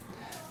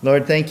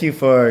Lord, thank you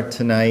for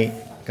tonight.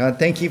 God,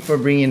 thank you for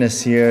bringing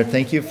us here.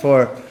 Thank you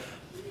for,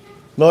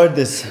 Lord,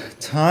 this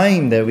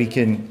time that we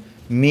can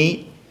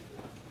meet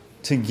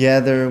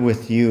together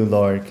with you,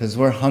 Lord, because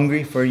we're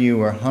hungry for you.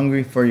 We're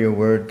hungry for your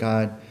word,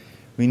 God.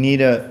 We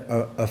need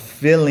a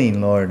filling,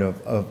 Lord,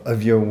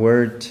 of your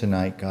word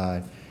tonight,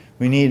 God.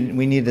 We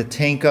need to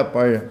tank up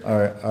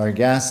our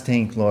gas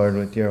tank, Lord,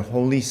 with your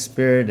Holy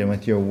Spirit and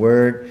with your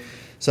word.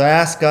 So I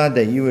ask, God,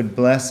 that you would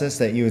bless us,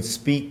 that you would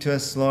speak to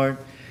us, Lord.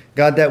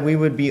 God, that we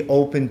would be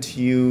open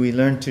to you. We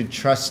learn to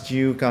trust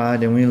you,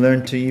 God, and we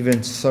learn to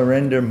even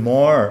surrender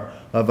more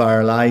of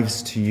our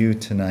lives to you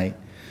tonight.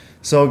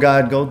 So,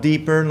 God, go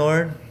deeper,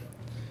 Lord.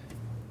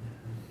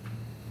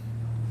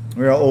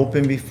 We are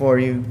open before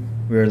you.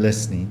 We are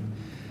listening.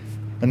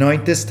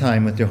 Anoint this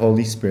time with your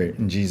Holy Spirit.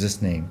 In Jesus'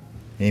 name,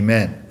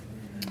 amen.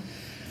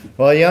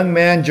 Well, a young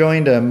man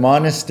joined a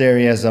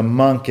monastery as a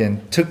monk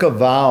and took a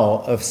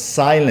vow of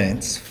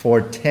silence for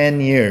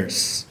 10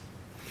 years.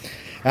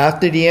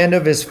 After the end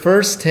of his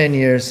first 10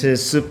 years,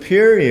 his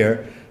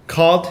superior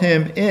called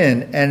him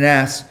in and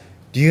asked,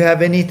 "Do you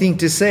have anything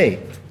to say?"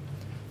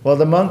 Well,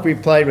 the monk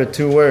replied with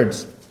 2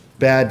 words,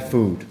 "Bad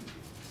food."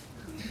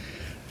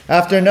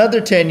 After another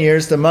 10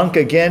 years, the monk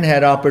again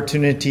had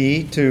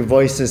opportunity to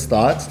voice his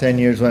thoughts. 10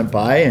 years went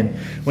by, and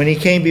when he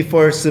came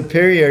before his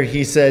superior,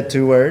 he said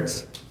 2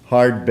 words,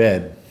 "Hard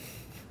bed."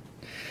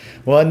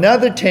 Well,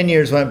 another 10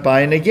 years went by,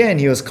 and again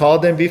he was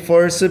called in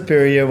before his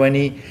superior. When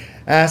he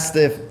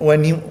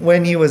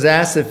was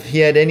asked if he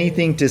had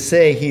anything to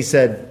say, he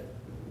said,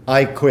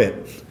 "I quit."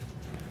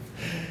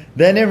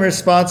 Then in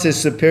response, his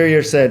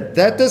superior said,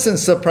 "That doesn't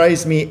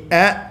surprise me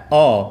at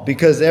all,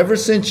 because ever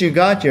since you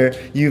got here,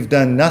 you've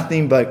done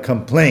nothing but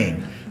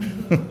complain."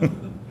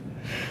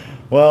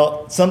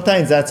 Well,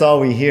 sometimes that's all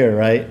we hear,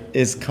 right?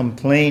 Is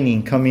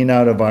complaining coming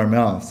out of our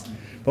mouths.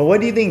 But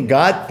what do you think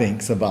God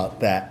thinks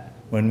about that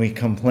when we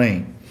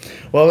complain?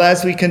 Well,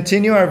 as we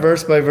continue our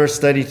verse-by-verse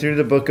study through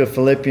the book of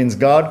Philippians,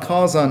 God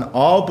calls on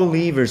all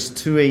believers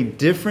to a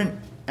different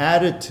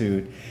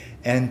attitude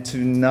and to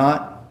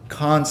not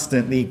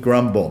constantly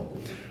grumble.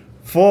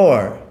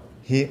 For,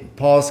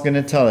 Paul's going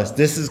to tell us,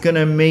 this is going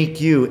to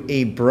make you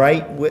a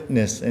bright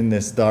witness in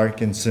this dark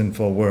and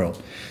sinful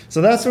world.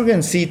 So that's what we're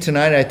going to see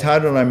tonight. I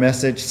titled our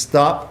message,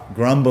 Stop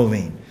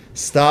Grumbling.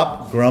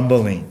 Stop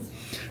Grumbling.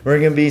 We're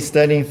going to be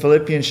studying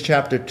Philippians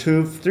chapter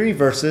 2, 3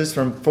 verses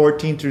from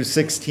 14 through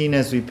 16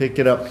 as we pick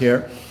it up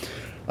here.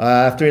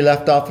 After we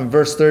left off in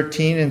verse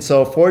 13. And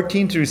so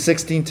 14 through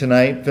 16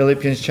 tonight,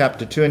 Philippians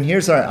chapter 2. And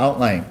here's our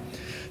outline.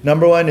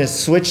 Number 1 is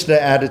switch the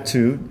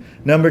attitude.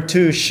 Number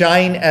 2,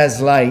 shine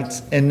as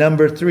lights. And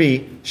number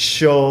 3,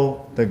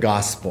 show the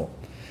gospel.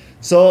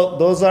 So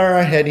those are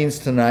our headings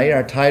tonight.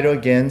 Our title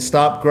again,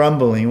 Stop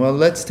Grumbling. Well,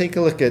 let's take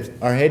a look at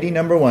our heading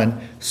number 1,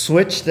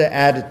 switch the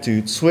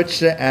attitude. Switch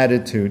the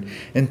attitude.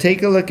 And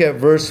take a look at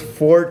verse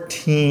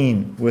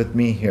 14 with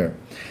me here.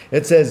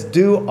 It says,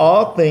 do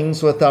all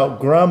things without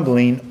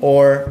grumbling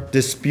or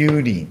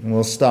disputing. And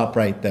we'll stop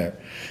right there.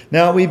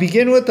 Now, we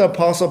begin with the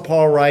Apostle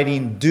Paul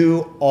writing,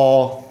 do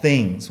all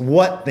things.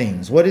 What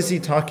things? What is he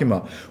talking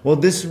about? Well,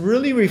 this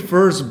really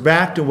refers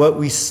back to what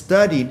we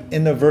studied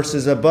in the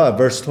verses above,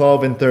 verse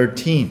 12 and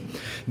 13.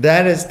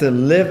 That is to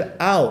live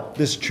out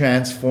this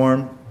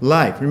transformed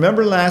life.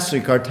 Remember last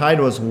week, our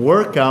title was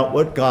Work Out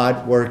What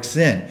God Works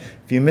In.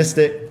 If you missed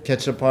it,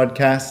 catch the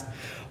podcast.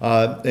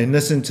 And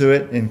listen to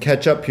it and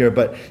catch up here.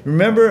 But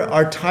remember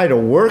our title,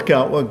 Work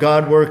Out What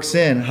God Works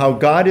In, how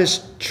God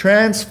has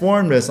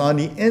transformed us on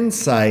the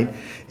inside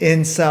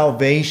in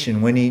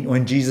salvation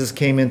when Jesus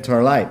came into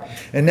our life.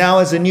 And now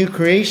as a new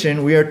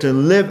creation, we are to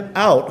live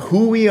out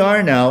who we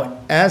are now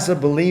as a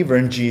believer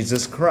in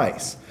Jesus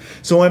Christ.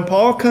 So when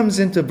Paul comes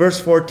into verse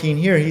 14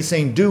 here, he's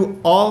saying, do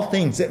all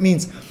things. It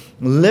means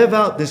live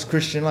out this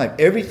Christian life.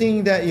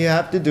 Everything that you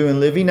have to do in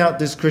living out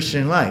this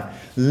Christian life,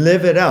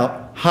 live it out.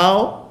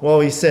 How? Well,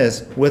 he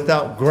says,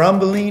 without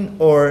grumbling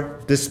or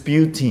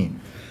disputing.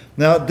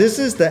 Now, this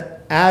is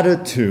the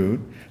attitude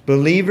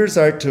believers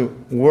are to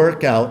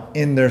work out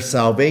in their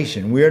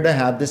salvation. We are to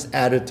have this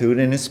attitude,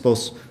 and it's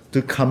supposed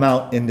to come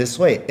out in this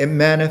way. It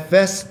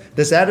manifests,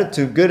 this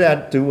attitude, good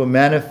attitude, will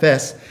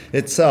manifest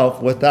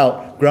itself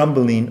without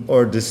grumbling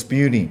or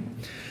disputing.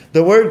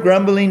 The word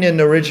grumbling in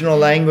the original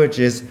language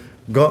is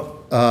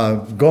gongusmos.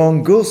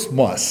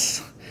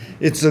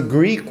 It's a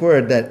Greek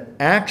word that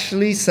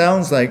actually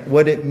sounds like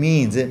what it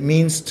means. It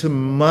means to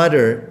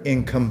mutter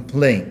in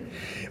complaint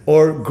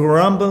or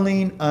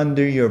grumbling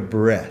under your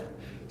breath.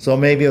 So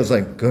maybe it was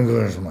like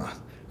gungusmas,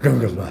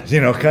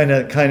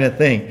 kind of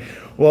thing.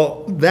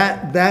 Well,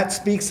 that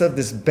speaks of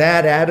this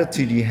bad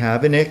attitude you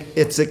have, and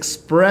it's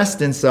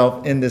expressed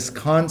itself in this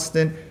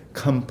constant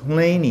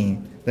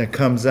complaining that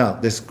comes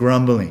out, this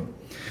grumbling.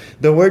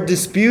 The word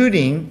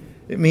disputing,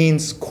 it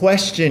means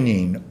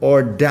questioning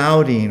or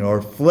doubting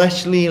or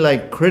fleshly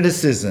like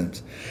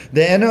criticisms.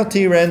 The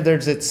NLT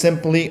renders it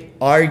simply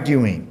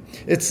arguing.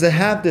 It's to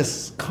have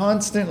this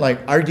constant like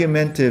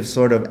argumentative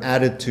sort of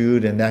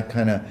attitude and that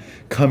kind of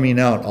coming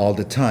out all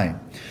the time.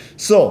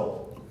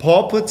 So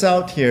Paul puts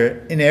out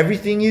here, in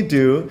everything you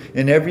do,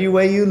 in every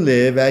way you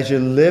live, as you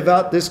live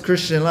out this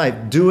Christian life,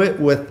 do it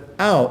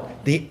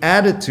without the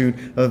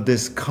attitude of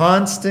this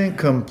constant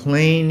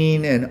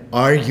complaining and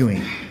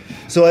arguing.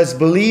 So as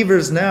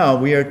believers now,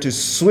 we are to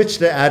switch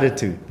the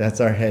attitude. That's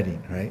our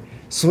heading, right?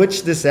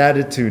 Switch this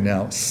attitude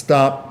now.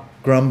 Stop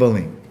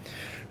grumbling.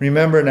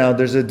 Remember now,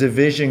 there's a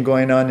division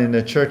going on in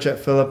the church at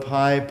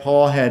Philippi.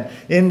 Paul had,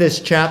 in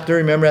this chapter,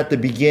 remember at the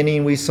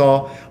beginning we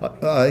saw,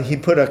 he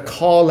put a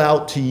call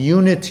out to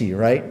unity,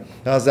 right?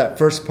 That was that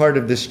first part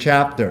of this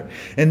chapter.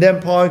 And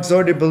then Paul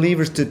exhorted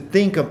believers to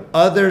think of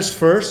others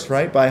first,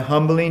 right? By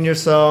humbling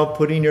yourself,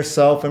 putting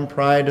yourself and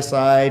pride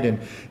aside, and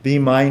be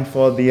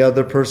mindful of the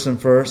other person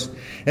first.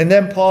 And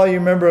then Paul, you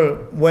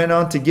remember, went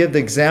on to give the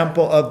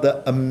example of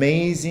the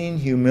amazing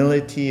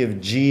humility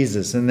of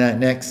Jesus in that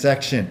next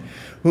section,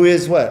 who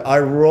is what?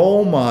 Our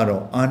role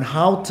model on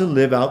how to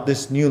live out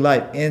this new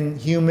life in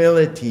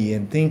humility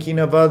and thinking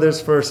of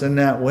others first in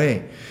that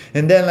way.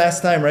 And then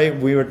last time, right,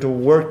 we were to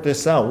work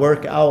this out,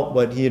 work out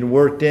what he had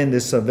worked in,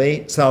 this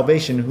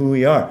salvation, who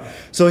we are.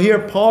 So here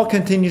Paul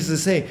continues to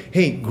say,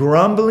 hey,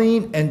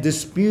 grumbling and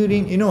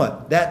disputing, you know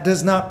what? That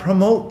does not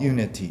promote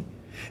unity.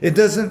 It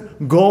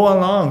doesn't go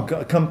along.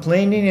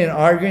 Complaining and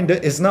arguing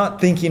is not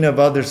thinking of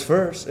others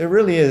first. It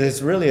really is.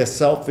 It's really a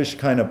selfish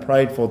kind of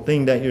prideful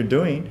thing that you're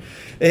doing.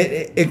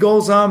 It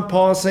goes on,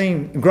 Paul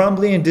saying,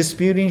 grumbling and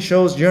disputing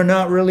shows you're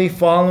not really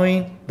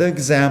following the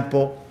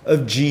example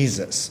of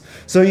Jesus.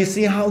 So you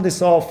see how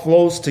this all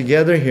flows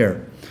together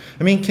here.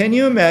 I mean, can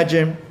you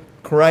imagine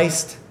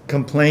Christ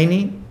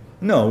complaining?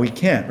 No, we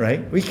can't,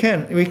 right? We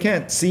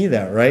can't see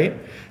that, right?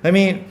 I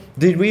mean,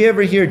 did we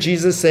ever hear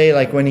Jesus say,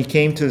 like when he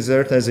came to this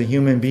earth as a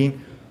human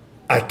being,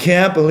 I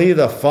can't believe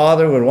the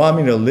Father would want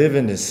me to live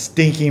in this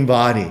stinking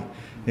body,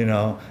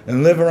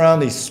 and live around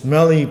these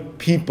smelly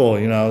people.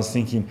 I was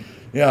thinking,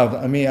 yeah,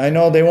 I mean, I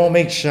know they won't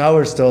make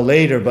showers till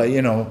later, but,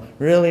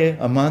 really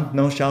a month,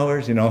 no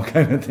showers,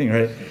 kind of thing,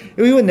 right?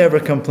 We would never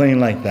complain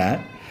like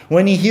that.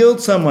 When he healed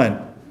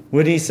someone,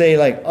 would he say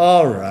like,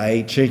 all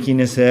right, shaking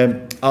his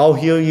head, I'll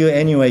heal you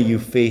anyway, you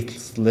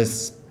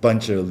faithless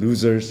bunch of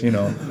losers,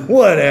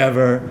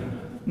 whatever.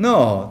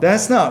 No,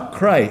 that's not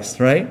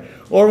Christ, right?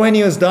 Or when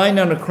he was dying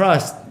on the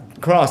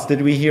cross,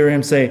 did we hear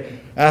him say,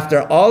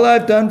 after all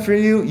I've done for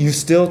you, you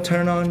still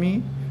turn on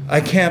me? I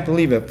can't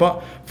believe it.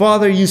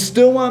 Father, you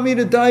still want me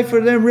to die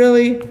for them,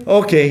 really?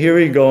 Okay, here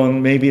we go.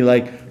 And maybe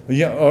like,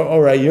 yeah,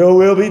 all right, your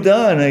will be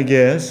done, I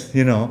guess.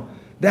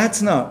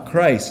 That's not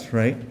Christ,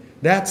 right?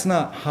 That's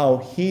not how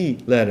he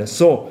led us.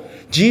 So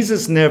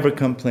Jesus never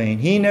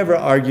complained. He never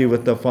argued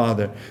with the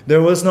Father.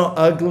 There was no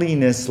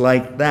ugliness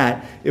like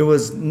that. It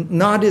was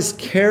not his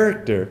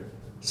character.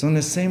 So in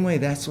the same way,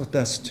 that's with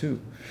us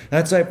too.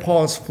 That's why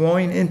Paul is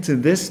flowing into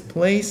this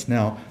place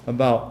now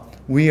about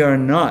we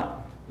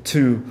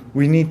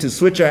need to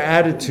switch our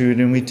attitude,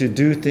 and we to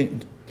do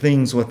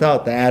things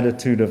without the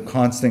attitude of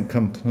constant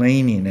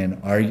complaining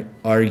and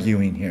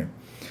arguing here.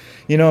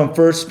 In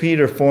 1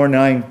 Peter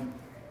 4:9,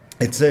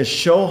 it says,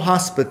 show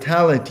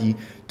hospitality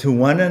to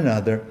one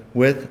another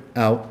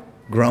without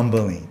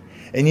grumbling.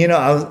 And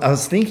I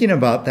was thinking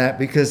about that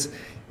because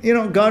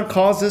God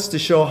calls us to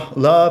show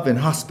love and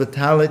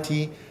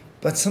hospitality,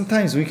 but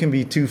sometimes we can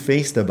be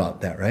two-faced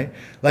about that, right?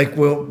 Like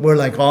we're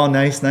like all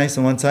nice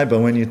on one side,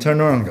 but when you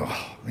turn around and go,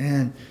 oh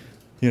man,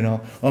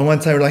 on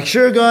one side we're like,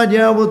 sure God,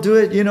 yeah, we'll do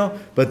it,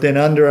 but then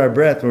under our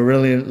breath we're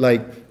really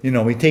like,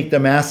 we take the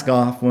mask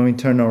off when we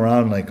turn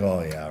around like,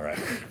 oh yeah, right,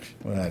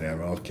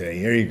 whatever, okay,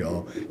 here you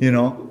go,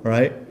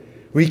 right?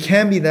 We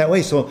can be that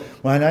way. So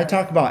when I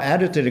talk about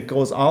attitude, it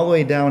goes all the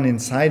way down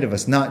inside of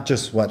us, not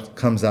just what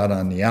comes out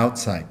on the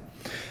outside.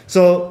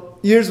 So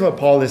here's what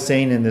Paul is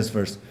saying in this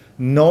verse.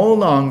 No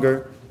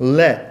longer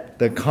let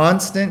the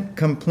constant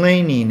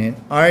complaining and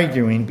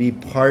arguing be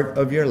part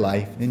of your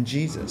life in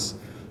Jesus.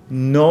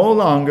 No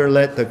longer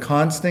let the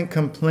constant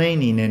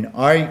complaining and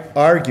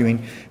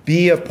arguing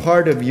be a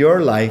part of your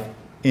life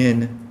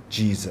in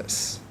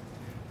Jesus.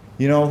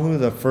 You know who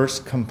the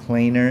first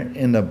complainer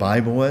in the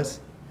Bible was?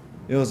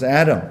 It was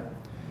Adam.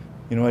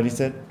 You know what he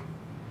said?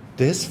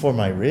 This for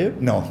my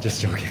rib? No,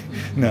 just joking.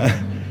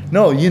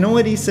 No, you know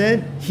what he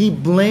said? He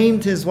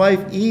blamed his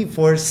wife Eve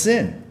for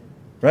sin.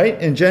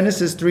 Right? In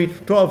Genesis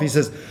 3:12, he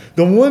says,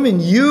 the woman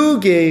you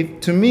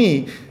gave to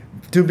me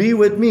to be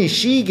with me,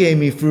 she gave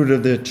me fruit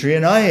of the tree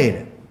and I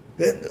ate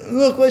it.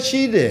 Look what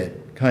she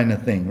did, kind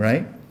of thing,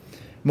 right?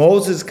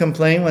 Moses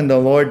complained when the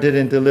Lord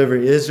didn't deliver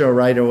Israel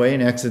right away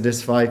in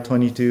Exodus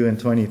 5:22 and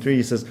 23.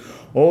 He says,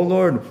 oh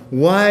Lord,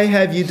 why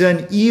have you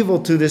done evil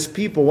to this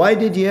people? Why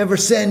did you ever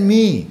send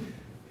me?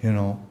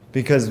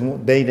 Because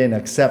they didn't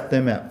accept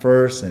him at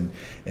first and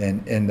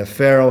the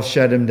Pharaoh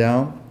shut him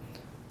down.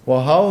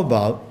 Well, how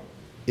about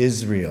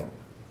Israel,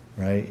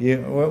 right?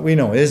 We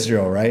know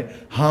Israel, right?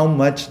 How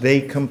much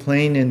they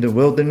complain in the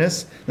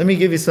wilderness. Let me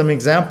give you some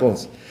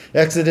examples.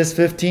 Exodus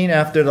 15,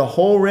 after the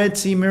whole Red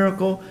Sea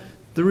miracle,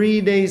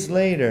 3 days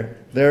later,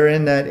 they're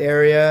in that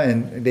area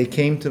and they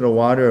came to the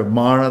water of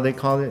Mara, they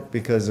called it,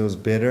 because it was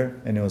bitter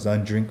and it was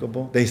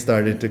undrinkable. They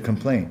started to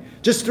complain.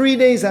 Just 3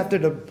 days after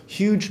the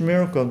huge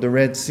miracle of the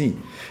Red Sea.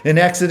 In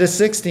Exodus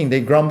 16,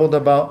 they grumbled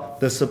about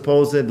the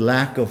supposed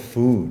lack of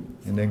food.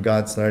 And then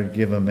God started to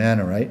give them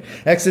manna, right?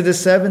 Exodus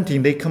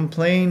 17, they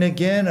complained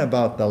again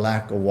about the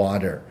lack of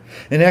water.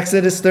 In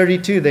Exodus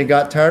 32, they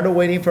got tired of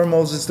waiting for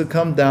Moses to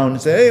come down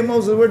and say, hey,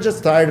 Moses, we're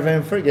just tired of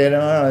him, forget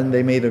him. And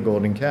they made a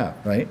golden calf,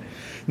 right?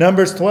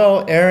 Numbers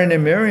 12, Aaron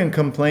and Miriam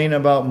complain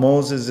about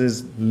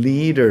Moses'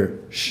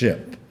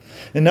 leadership.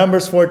 In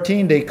Numbers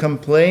 14, they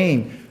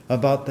complain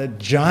about the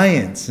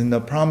giants in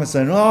the promised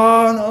land.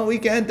 Oh, no, we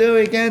can't do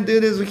it. We can't do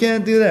this. We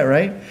can't do that,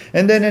 right?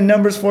 And then in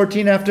Numbers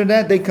 14, after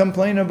that, they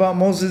complain about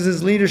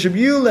Moses' leadership.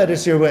 You led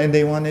us here, and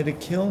they wanted to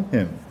kill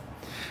him.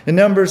 In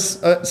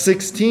Numbers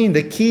 16,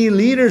 the key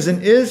leaders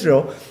in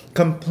Israel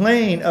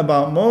complain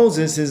about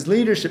Moses, his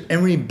leadership,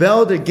 and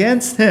rebelled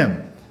against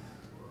him.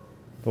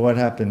 But what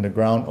happened? The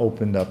ground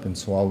opened up and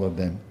swallowed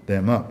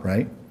them up,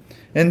 right?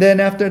 And then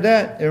after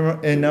that,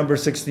 in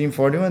Numbers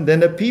 16:41, then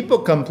the people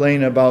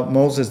complain about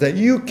Moses that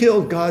you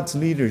killed God's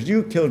leaders.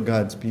 You killed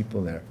God's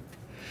people there.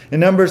 In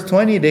Numbers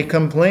 20, they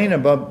complain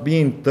about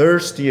being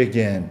thirsty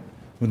again.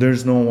 Well,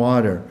 there's no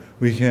water.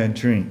 We can't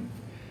drink.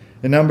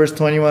 In Numbers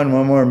 21,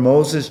 one more,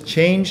 Moses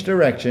changed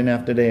direction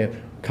after they had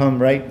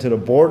come right to the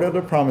border of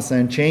the promised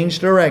land,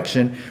 changed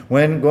direction,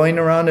 when going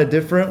around a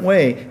different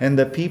way, and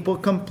the people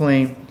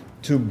complained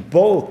to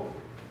both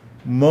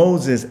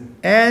Moses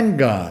and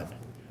God.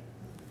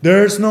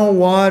 There's no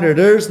water.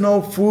 There's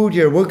no food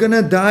here. We're going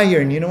to die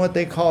here. And you know what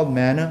they called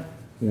manna?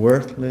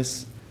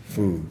 Worthless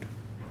food.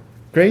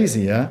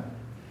 Crazy, huh?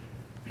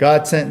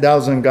 That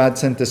was when God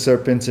sent the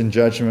serpents in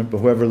judgment. But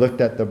whoever looked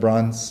at the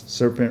bronze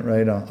serpent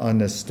right on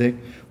the stick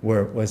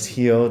where it was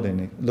healed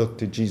and it looked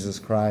to Jesus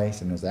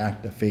Christ and it was an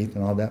act of faith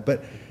and all that.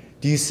 But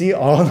do you see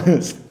all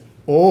this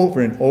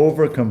over and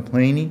over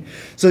complaining?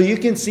 So you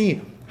can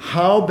see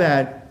how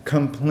bad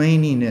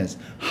complaining is,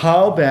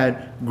 how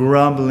bad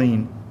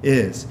grumbling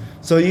is.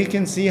 So you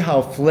can see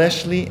how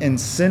fleshly and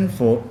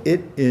sinful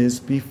it is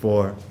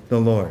before the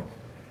Lord.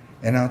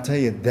 And I'll tell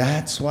you,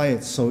 that's why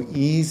it's so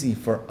easy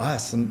for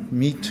us, and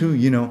me too,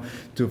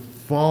 to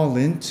fall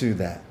into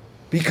that.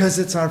 Because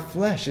it's our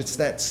flesh. It's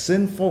that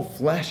sinful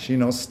flesh,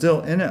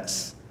 still in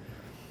us.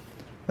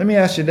 Let me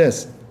ask you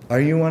this. Are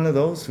you one of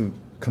those who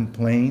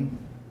complain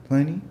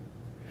plenty?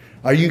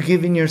 Are you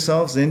giving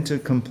yourselves into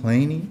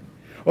complaining?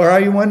 Or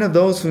are you one of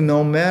those who,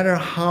 no matter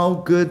how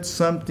good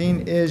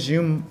something is,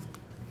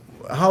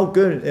 how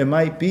good it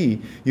might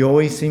be, you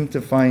always seem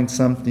to find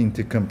something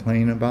to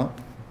complain about?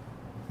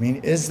 I mean,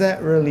 is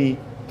that really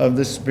of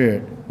the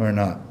Spirit or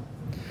not?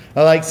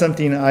 I like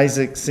something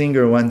Isaac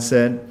Singer once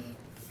said.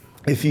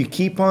 If you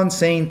keep on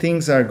saying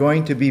things are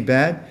going to be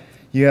bad,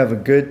 you have a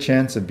good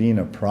chance of being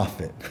a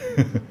prophet.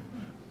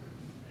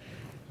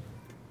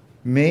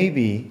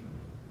 Maybe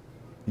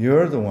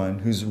you're the one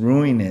who's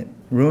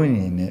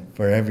ruining it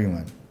for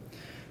everyone.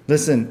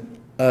 Listen,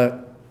 a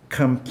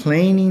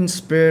complaining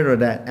spirit or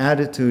that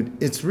attitude,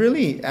 it's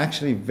really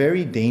actually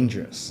very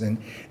dangerous.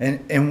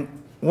 And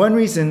one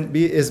reason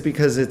is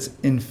because it's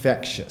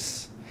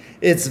infectious.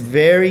 It's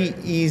very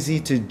easy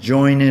to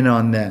join in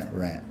on that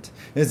rant.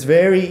 It's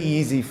very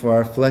easy for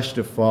our flesh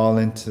to fall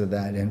into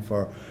that, and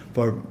for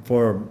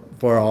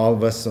all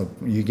of us, so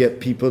you get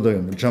people to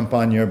jump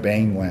on your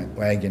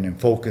bandwagon and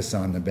focus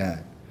on the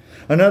bad.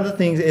 Another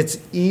thing, it's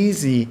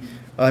easy.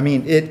 I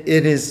mean, it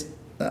is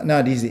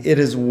not easy. It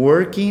is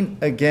working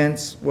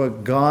against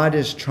what God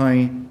is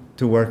trying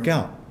to work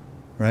out,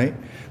 right?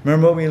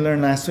 Remember what we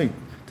learned last week?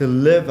 To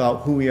live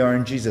out who we are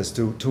in Jesus,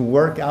 to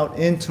work out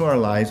into our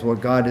lives what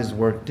God has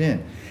worked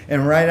in.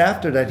 And right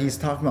after that, he's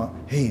talking about,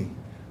 hey,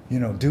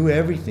 do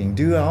everything,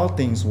 do all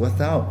things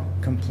without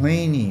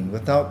complaining,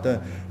 without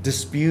the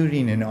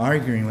disputing and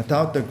arguing,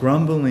 without the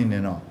grumbling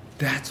and all.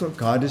 That's what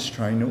God is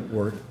trying to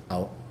work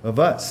out of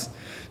us.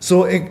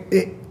 So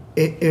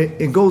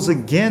it goes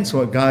against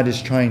what God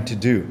is trying to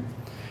do.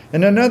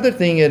 And another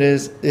thing it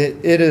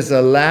is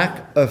a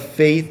lack of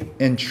faith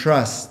and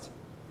trust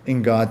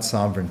in God's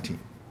sovereignty.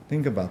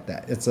 Think about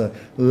that. It's a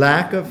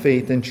lack of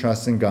faith and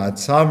trust in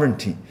God's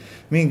sovereignty.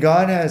 I mean,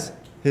 God has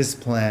his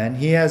plan.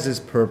 He has his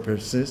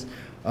purposes.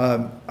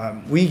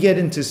 We get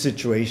into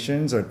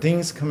situations or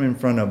things come in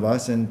front of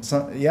us, and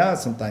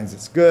sometimes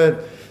it's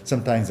good,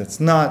 sometimes it's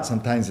not,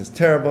 sometimes it's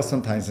terrible,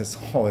 sometimes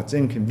it's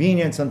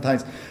inconvenient,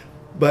 sometimes.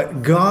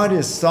 But God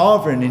is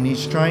sovereign, and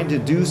he's trying to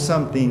do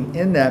something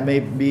in that,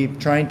 maybe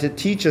trying to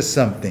teach us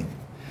something.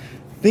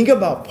 Think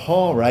about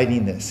Paul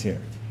writing this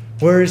here.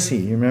 Where is he?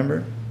 You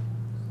remember?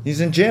 He's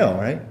in jail,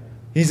 right?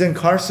 He's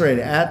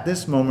incarcerated at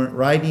this moment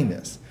writing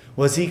this.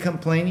 Was he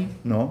complaining?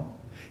 No.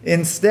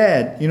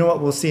 Instead, you know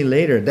what we'll see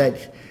later,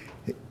 that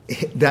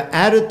the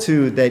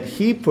attitude that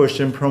he pushed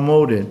and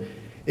promoted,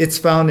 it's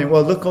found in,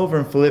 look over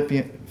in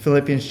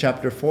Philippians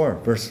chapter 4,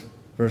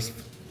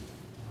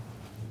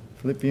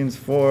 Philippians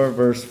 4,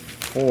 verse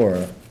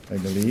 4, I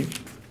believe.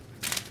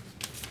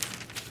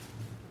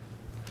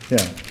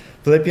 Yeah.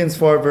 Philippians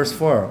 4, verse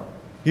 4.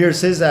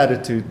 Here's his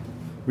attitude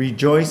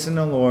Rejoice in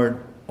the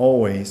Lord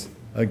always.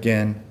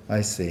 Again,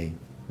 I say,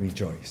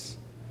 rejoice.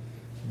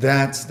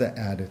 That's the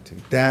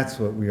attitude. That's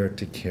what we are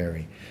to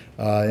carry.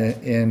 I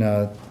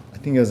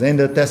think it was in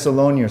the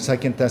Thessalonians, 2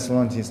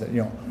 Thessalonians, he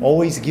said,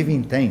 always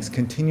giving thanks,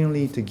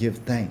 continually to give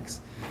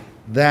thanks.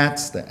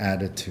 That's the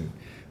attitude.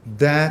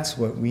 That's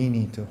what we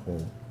need to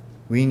hold.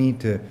 We need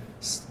to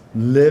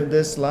live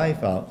this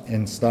life out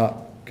and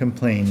stop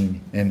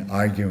complaining and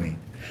arguing.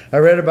 I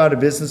read about a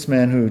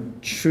businessman who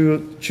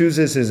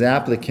chooses his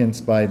applicants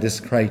by this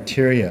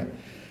criteria: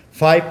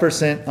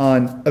 5%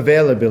 on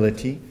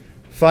availability,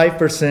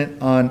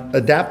 5% on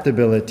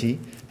adaptability,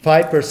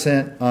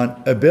 5%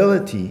 on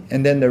ability,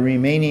 and then the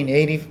remaining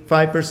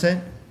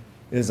 85%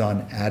 is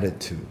on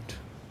attitude.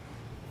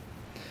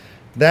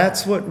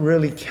 That's what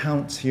really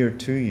counts here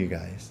too, you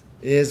guys,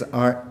 is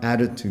our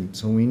attitude.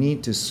 So we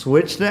need to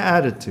switch the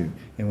attitude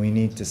and we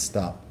need to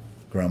stop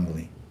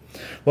grumbling.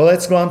 Well,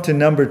 let's go on to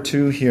number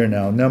 2 here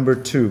now. Number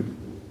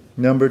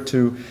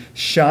two,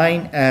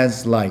 shine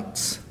as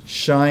lights.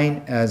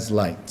 Shine as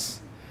lights.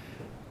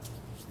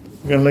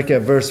 We're going to look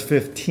at verse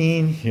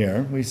 15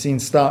 here. We've seen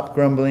stop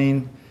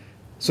grumbling,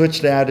 switch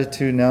the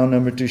attitude. Now,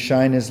 number 2,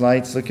 shine as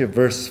lights. Look at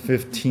verse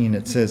 15.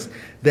 It says,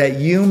 that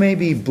you may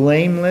be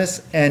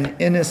blameless and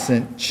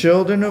innocent,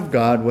 children of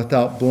God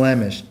without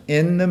blemish,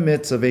 in the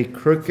midst of a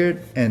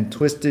crooked and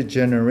twisted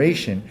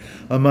generation,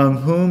 among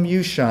whom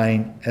you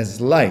shine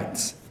as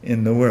lights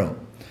in the world.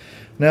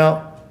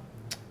 Now,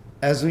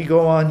 as we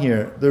go on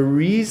here, the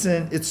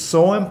reason it's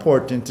so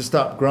important to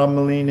stop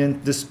grumbling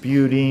and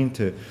disputing,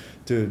 to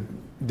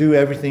do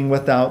everything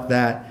without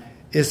that,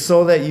 is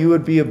so that you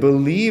would be a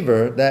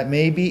believer that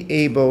may be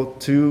able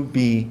to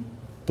be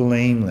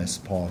blameless,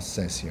 Paul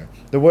says here.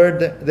 The word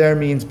there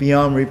means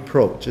beyond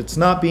reproach. It's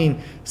not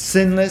being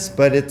sinless,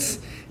 but it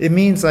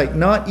means like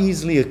not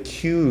easily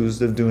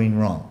accused of doing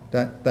wrong.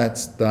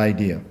 That's the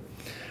idea.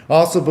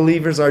 Also,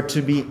 believers are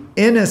to be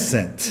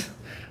innocent.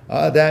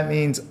 That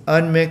means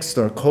unmixed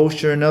or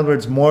kosher. In other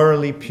words,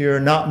 morally pure,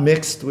 not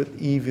mixed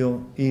with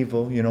evil,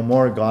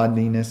 more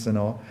godliness and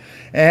all.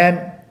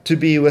 And to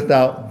be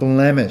without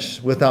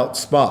blemish, without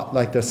spot,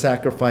 like the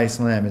sacrificed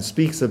lamb. It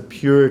speaks of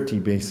purity,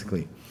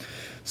 basically.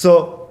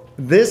 So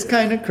this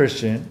kind of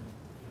Christian,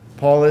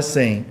 Paul is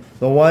saying,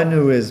 the one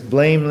who is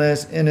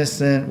blameless,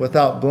 innocent,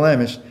 without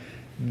blemish,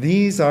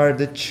 these are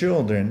the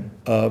children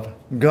of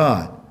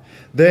God.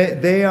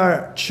 They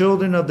are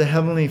children of the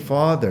Heavenly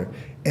Father.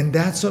 And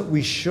that's what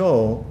we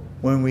show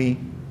when we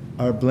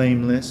are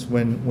blameless,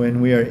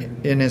 when we are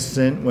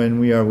innocent, when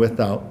we are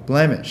without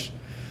blemish.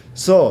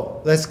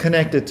 So let's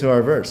connect it to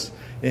our verse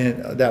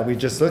that we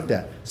just looked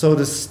at. So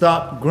to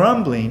stop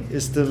grumbling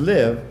is to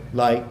live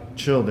like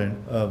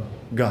children of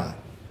God.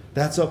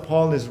 That's what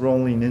Paul is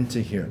rolling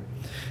into here.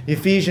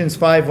 Ephesians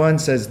 5:1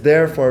 says,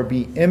 therefore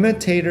be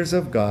imitators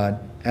of God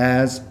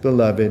as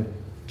beloved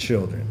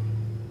children.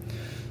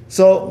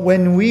 So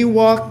when we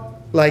walk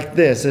like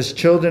this as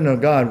children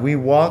of God, we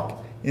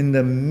walk in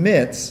the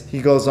midst,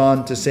 he goes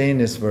on to say in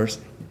this verse,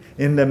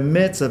 in the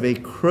midst of a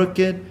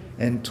crooked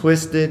and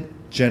twisted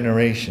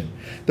generation.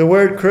 The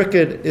word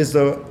crooked is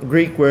the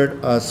Greek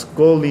word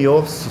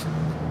skolios,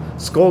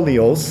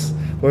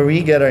 where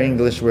we get our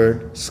English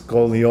word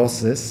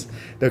scoliosis,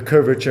 the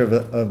curvature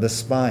of the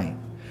spine.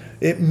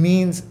 It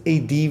means a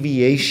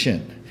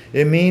deviation.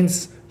 It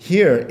means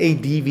here a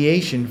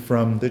deviation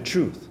from the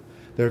truth.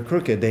 They're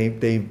crooked. They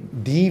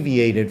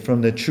deviated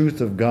from the truth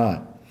of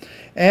God.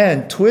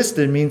 And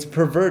twisted means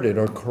perverted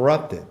or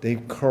corrupted. They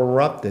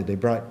corrupted. They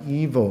brought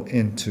evil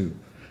into.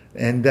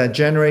 And that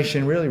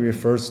generation really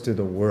refers to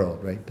the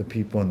world, right? The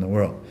people in the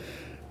world.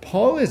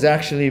 Paul is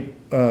actually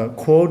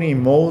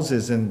quoting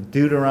Moses in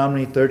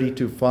Deuteronomy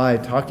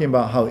 32:5, talking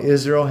about how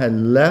Israel had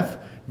left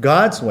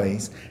God's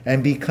ways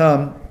and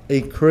become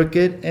a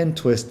crooked and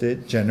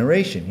twisted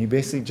generation. He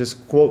basically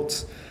just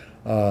quotes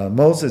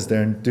Moses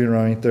there in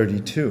Deuteronomy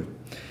 32.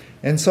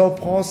 And so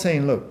Paul's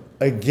saying, look,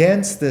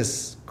 against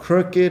this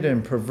crooked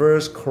and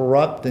perverse,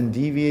 corrupt and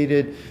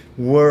deviated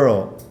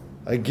world,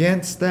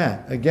 against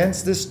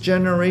this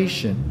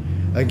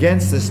generation,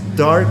 against this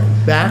dark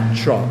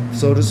backdrop,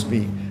 so to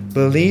speak,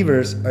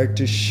 believers are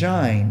to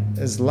shine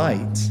as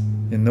lights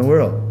in the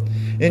world.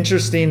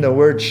 Interesting, the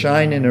word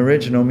shine in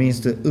original means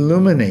to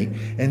illuminate,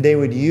 and they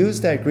would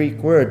use that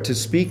Greek word to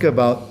speak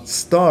about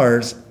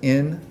stars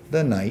in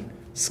the night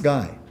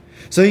sky.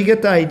 So you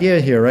get the idea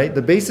here, right?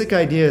 The basic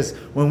idea is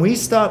when we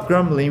stop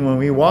grumbling, when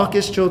we walk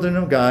as children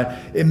of God,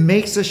 it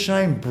makes us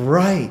shine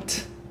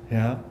bright.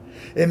 Yeah.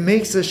 It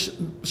makes us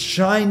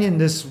shine in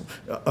this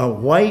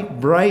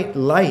white, bright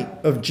light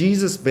of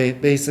Jesus,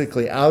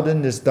 basically, out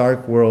in this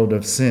dark world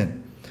of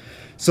sin.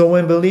 So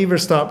when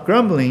believers stop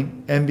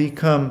grumbling and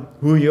become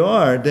who you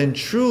are, then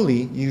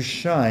truly you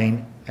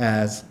shine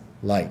as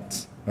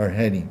lights, or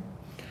heading.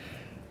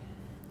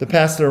 The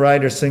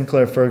pastor-writer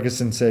Sinclair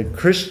Ferguson said,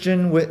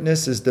 Christian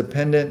witness is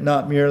dependent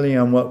not merely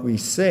on what we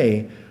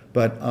say,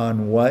 but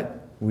on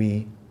what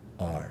we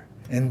are.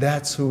 And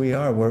that's who we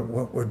are.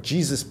 We're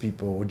Jesus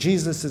people.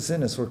 Jesus is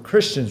in us. We're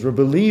Christians. We're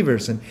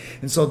believers. And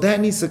so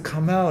that needs to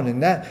come out.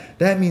 And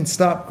that means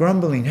stop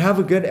grumbling. Have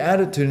a good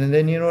attitude. And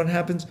then you know what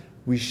happens?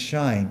 We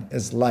shine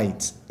as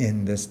lights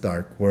in this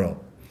dark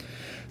world.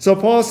 So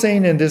Paul's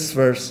saying in this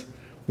verse,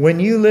 when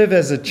you live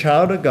as a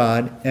child of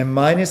God and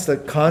minus the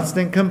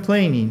constant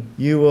complaining,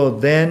 you will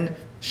then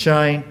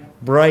shine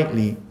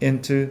brightly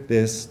into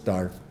this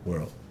dark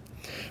world.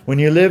 When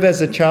you live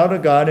as a child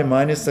of God and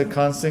minus the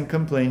constant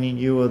complaining,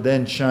 you will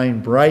then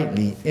shine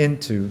brightly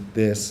into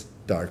this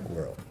dark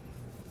world.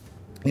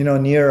 You know,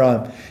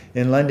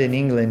 in London,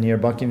 England, near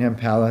Buckingham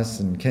Palace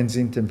and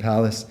Kensington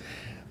Palace,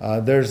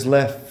 there's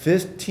left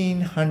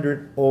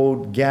 1,500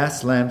 old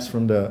gas lamps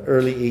from the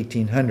early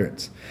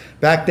 1800s.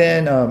 Back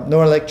then,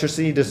 no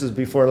electricity. This is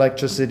before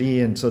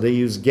electricity, and so they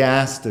used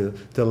gas to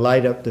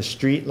light up the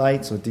street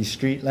lights with these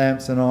street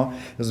lamps and all.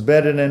 It was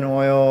better than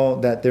oil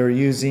that they were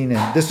using,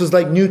 and this was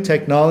like new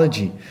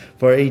technology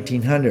for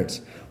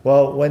 1800s.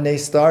 Well, when they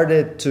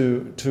started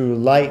to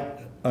light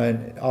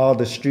all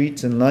the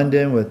streets in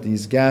London with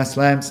these gas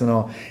lamps and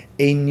all,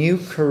 a new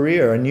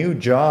career, a new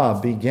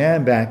job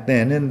began back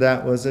then, and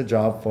that was a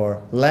job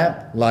for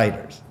lamp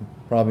lighters.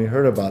 Probably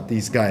heard about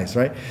these guys,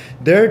 right?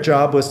 Their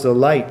job was to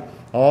light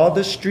all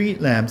the street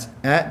lamps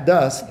at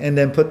dusk and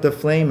then put the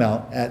flame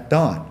out at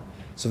dawn.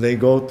 So they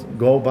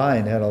go by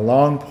and had a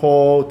long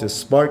pole to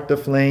spark the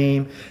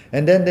flame,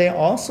 and then they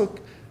also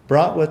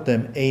brought with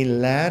them a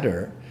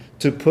ladder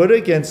to put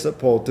against the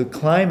pole to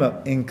climb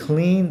up and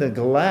clean the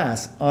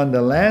glass on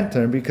the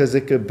lantern because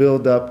it could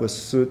build up with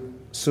soot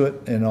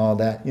and all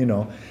that, you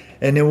know,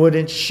 and it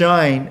wouldn't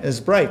shine as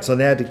bright. So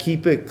they had to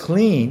keep it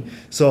clean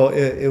so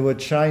it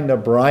would shine the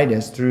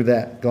brightest through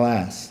that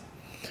glass.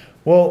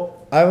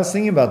 Well, I was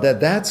thinking about that.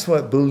 That's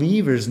what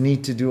believers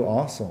need to do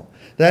also.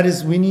 That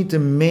is, we need to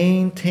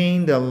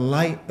maintain the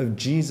light of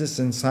Jesus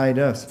inside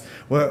us.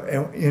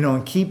 Where, you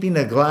know, keeping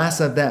the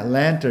glass of that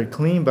lantern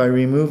clean by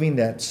removing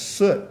that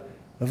soot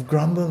of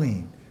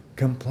grumbling,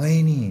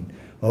 complaining,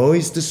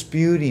 always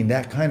disputing,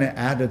 that kind of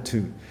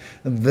attitude.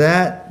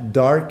 That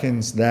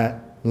darkens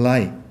that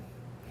light.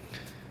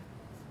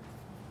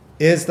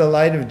 Is the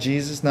light of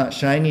Jesus not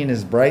shining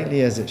as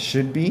brightly as it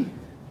should be?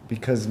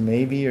 Because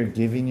maybe you're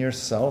giving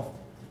yourself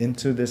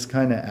into this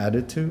kind of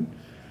attitude.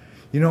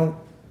 You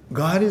know,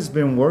 God has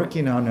been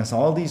working on us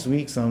all these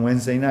weeks on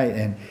Wednesday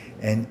night,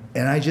 and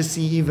I just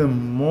see even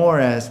more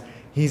as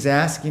He's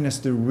asking us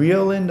to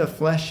reel in the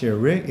flesh here.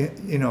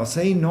 You know,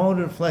 say no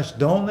to the flesh.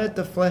 Don't let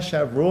the flesh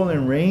have rule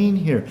and reign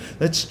here.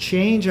 Let's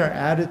change our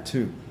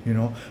attitude. You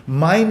know,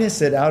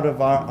 minus it out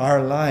of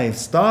our lives.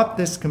 Stop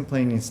this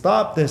complaining.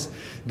 Stop this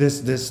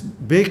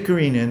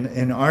bickering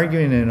and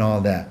arguing and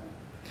all that.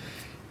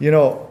 You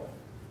know,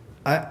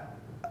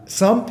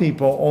 some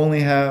people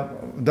only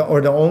have the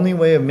only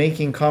way of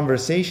making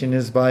conversation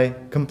is by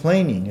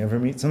complaining. You ever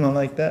meet someone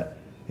like that?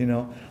 You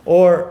know,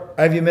 or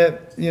have you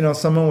met, you know,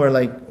 someone where,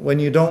 like, when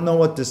you don't know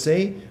what to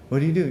say, what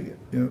do?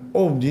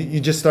 You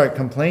just start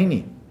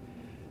complaining.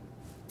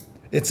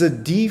 It's a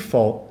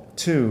default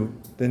to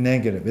the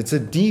negative. It's a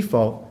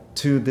default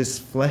to this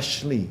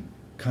fleshly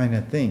kind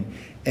of thing.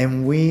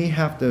 And we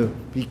have to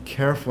be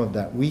careful of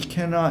that. We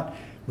cannot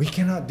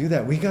do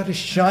that. We got to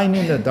shine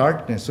in the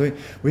darkness.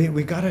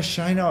 We got to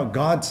shine out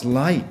God's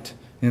light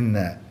in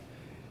that.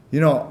 You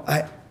know,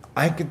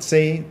 I could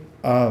say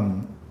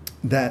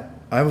that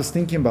I was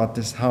thinking about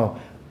this, how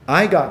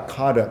I got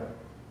caught up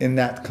in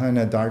that kind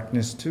of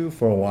darkness too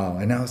for a while.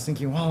 And I was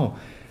thinking, wow,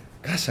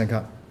 gosh, I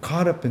got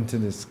caught up into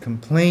this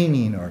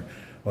complaining or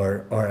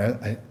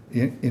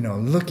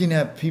looking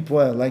at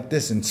people like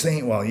this and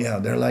saying, well, yeah,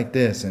 they're like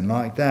this and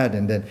like that.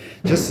 And then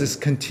just this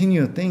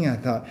continual thing, I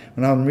thought,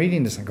 when I'm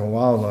reading this, I go,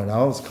 wow, Lord,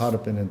 I was caught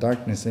up in the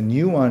darkness. And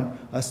you want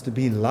us to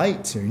be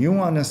lights here. You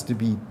want us to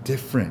be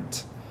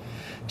different.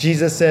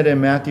 Jesus said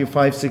in Matthew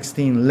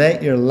 5:16,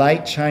 let your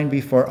light shine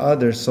before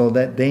others so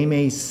that they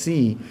may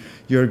see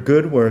your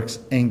good works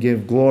and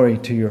give glory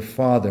to your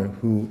Father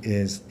who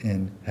is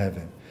in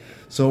heaven.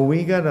 So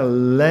we got to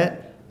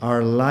let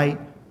our light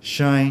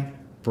shine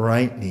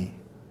brightly.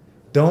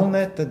 Don't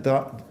let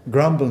the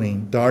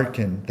grumbling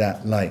darken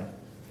that light.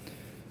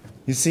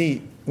 You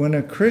see, when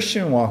a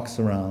Christian walks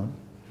around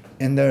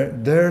and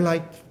they're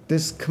like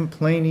this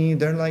complaining,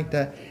 they're like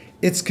that,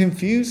 it's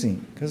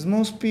confusing because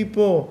most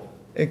people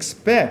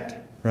expect,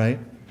 right,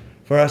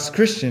 for us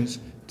Christians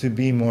to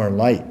be more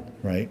light,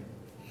 right?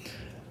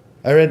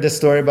 I read this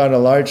story about a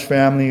large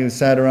family who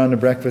sat around the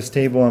breakfast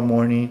table one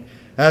morning.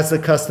 As the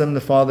custom, the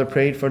father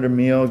prayed for the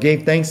meal,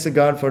 gave thanks to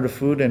God for the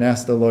food, and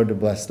asked the Lord to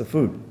bless the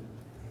food.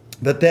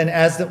 But then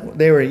as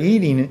they were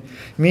eating,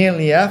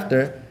 immediately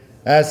after,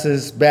 as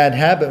his bad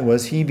habit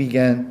was, he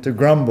began to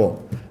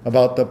grumble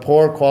about the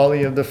poor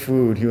quality of the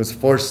food he was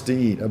forced to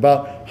eat,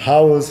 about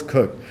how it was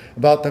cooked,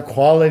 about the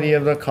quality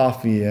of the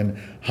coffee, and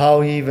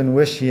how he even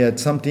wished he had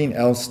something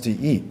else to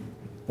eat.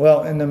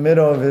 Well, in the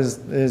middle of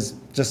his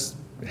just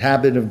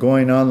habit of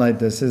going on like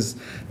this, his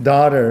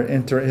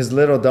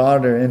little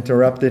daughter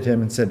interrupted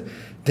him and said,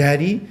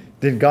 Daddy,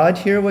 did God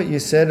hear what you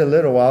said a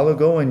little while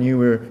ago when you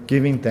were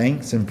giving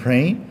thanks and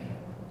praying?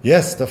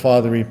 Yes, the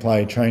father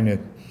replied, trying to,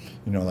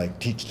 like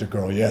teach the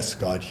girl, yes,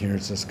 God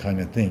hears this kind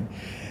of thing.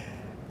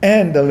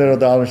 And the little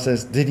daughter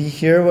says, did he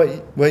hear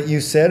what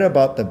you said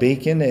about the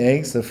bacon, the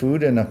eggs, the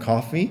food, and the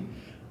coffee?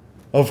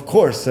 Of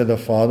course, said the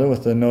father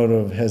with a note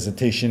of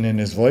hesitation in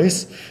his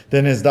voice.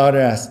 Then his daughter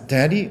asked,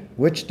 Daddy,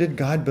 which did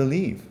God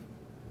believe?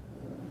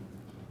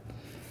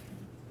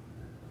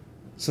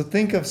 So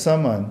think of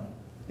someone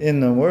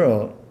in the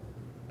world,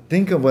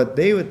 think of what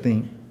they would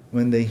think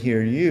when they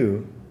hear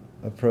you,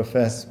 a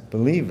professed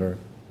believer,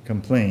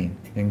 complain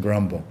and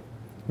grumble.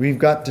 We've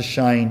got to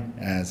shine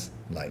as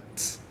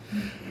lights.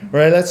 All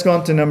right, let's go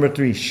on to number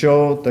 3.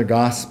 Show the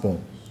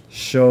gospel.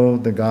 Show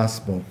the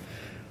gospel.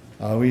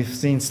 We've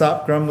seen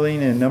stop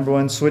grumbling, and number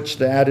 1, switch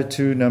the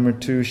attitude. Number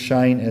 2,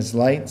 shine as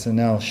lights, and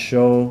now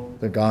show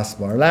the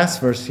gospel. Our last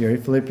verse here,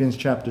 Philippians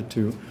chapter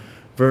 2,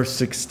 verse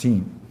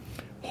 16.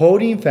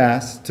 Holding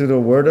fast to the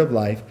word of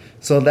life,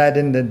 so that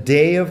in the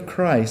day of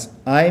Christ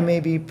I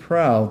may be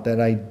proud that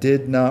I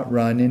did not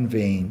run in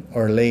vain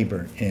or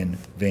labor in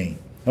vain.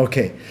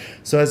 Okay,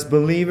 so as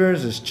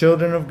believers, as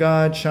children of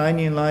God,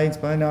 shining lights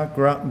by not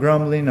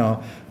grumbling,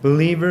 no,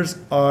 believers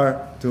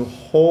are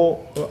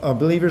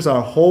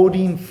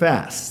holding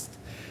fast.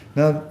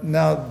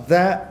 Now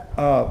that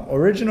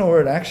original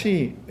word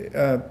actually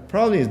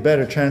probably is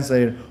better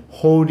translated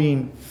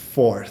holding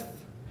forth.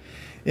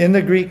 In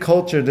the Greek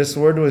culture, this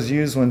word was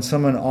used when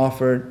someone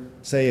offered,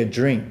 say, a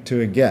drink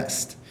to a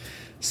guest.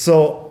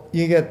 So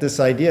you get this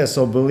idea.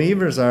 So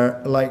believers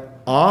are like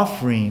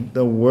offering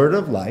the word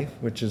of life,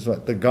 which is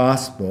what? The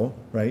gospel,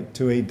 right,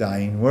 to a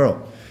dying world.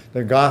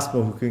 The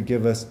gospel who could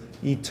give us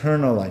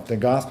eternal life. The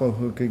gospel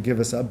who could give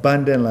us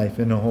abundant life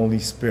in the Holy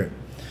Spirit.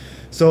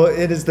 So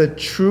it is the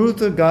truth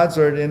of God's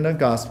word in the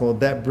gospel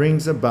that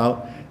brings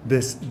about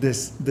this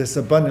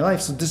abundant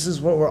life. So this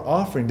is what we're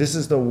offering. This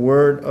is the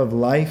word of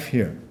life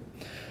here.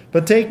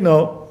 But take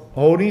note,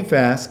 holding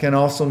fast can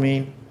also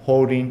mean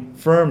holding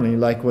firmly,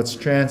 like what's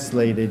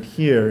translated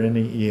here in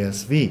the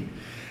ESV.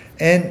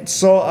 And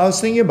so I was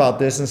thinking about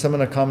this, and some of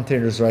the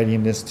commentators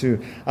writing this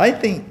too. I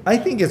think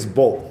it's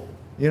both.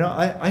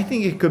 I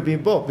think it could be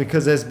both,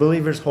 because as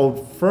believers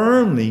hold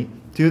firmly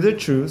to the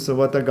truths of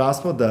what the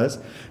gospel does,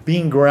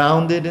 being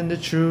grounded in the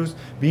truths,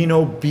 being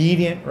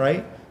obedient,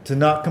 right, to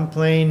not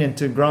complain and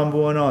to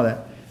grumble and all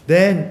that.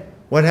 Then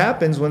what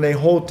happens when they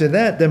hold to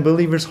that? Then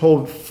believers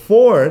hold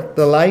forth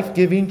the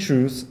life-giving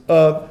truths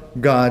of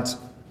God's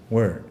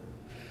word.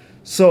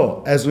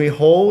 So, as we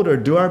hold or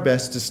do our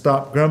best to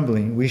stop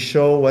grumbling, we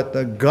show what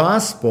the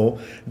gospel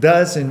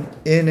does in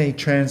a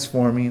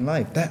transforming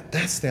life.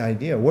 That's the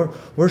idea.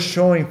 We're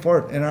showing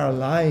forth in our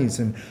lives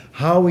and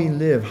how we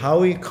live, how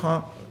we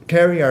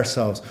carry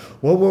ourselves,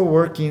 what we're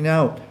working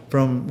out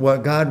from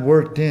what God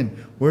worked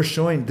in. We're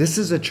showing this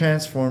is a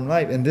transformed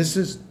life, and this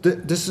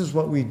is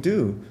what we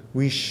do.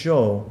 We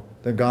show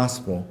the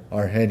gospel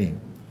our heading.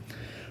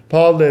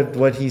 Paul lived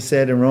what he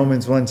said in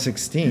Romans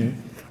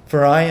 1:16.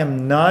 For I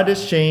am not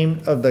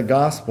ashamed of the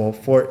gospel,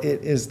 for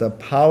it is the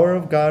power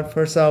of God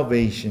for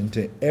salvation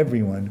to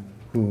everyone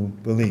who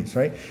believes,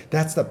 right?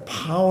 That's the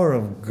power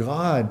of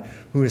God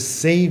who has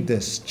saved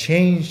us,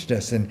 changed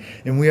us, and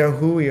we are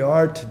who we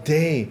are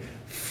today,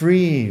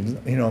 free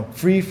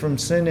from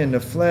sin in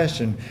the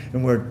flesh, and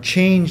we're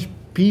changed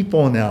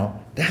people now.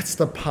 That's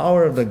the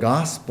power of the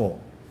gospel.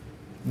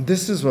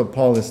 This is what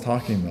Paul is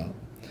talking about.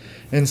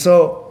 And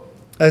so,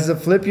 as the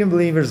Philippian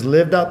believers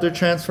lived out their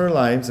transformed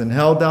lives and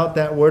held out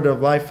that word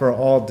of life for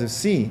all to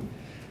see,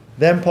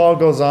 then Paul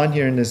goes on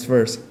here in this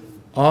verse,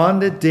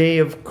 on the day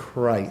of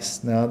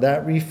Christ. Now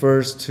that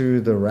refers to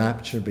the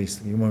rapture,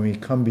 basically, when we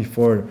come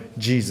before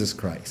Jesus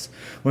Christ.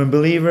 When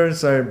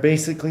believers are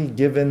basically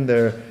given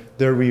their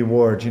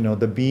reward,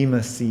 the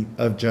bema seat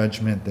of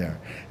judgment there.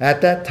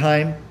 At that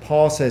time,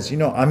 Paul says,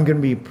 I'm going to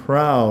be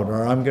proud,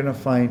 or I'm going to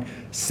find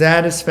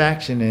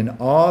satisfaction in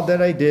all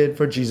that I did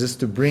for Jesus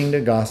to bring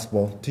the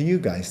gospel to you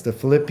guys, the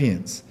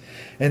Philippians.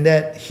 And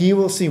that he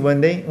will see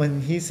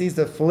when he sees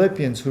the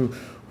Philippians who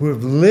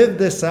have lived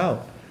this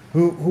out,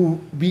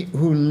 who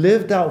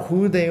lived out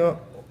who they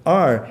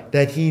are,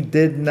 that he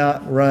did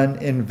not run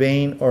in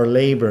vain or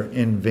labor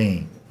in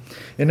vain.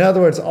 In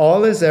other words,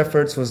 all his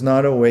efforts was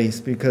not a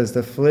waste, because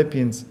the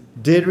Philippians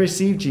did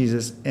receive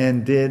Jesus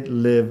and did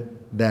live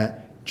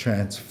that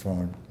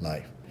transformed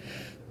life.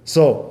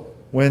 So,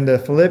 when the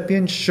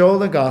Philippians show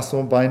the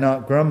gospel by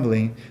not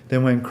grumbling,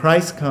 then when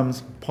Christ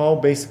comes, Paul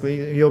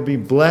basically, he'll be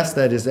blessed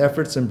that his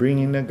efforts in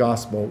bringing the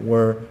gospel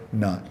were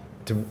not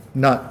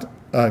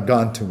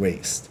gone to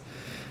waste.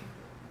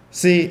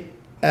 See,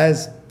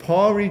 as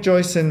Paul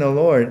rejoiced in the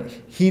Lord,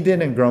 he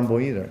didn't grumble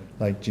either,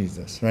 like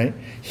Jesus, right?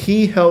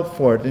 He held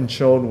forth and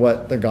showed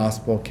what the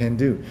gospel can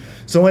do.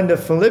 So when the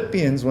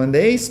Philippians, when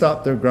they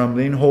stop their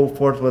grumbling, hold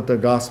forth what the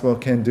gospel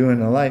can do in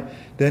their life,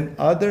 then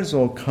others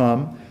will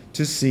come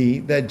to see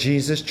that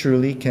Jesus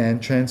truly can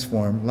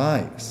transform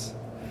lives.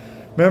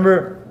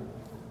 Remember,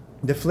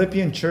 the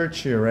Philippian church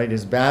here, right,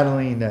 is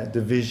battling that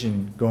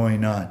division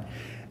going on.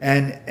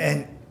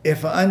 And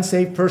if an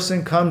unsaved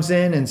person comes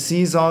in and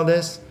sees all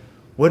this,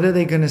 what are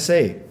they going to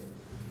say?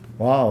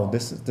 Wow,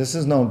 this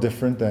is no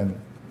different than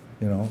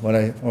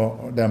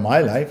or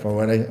my life,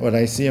 or what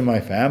I see in my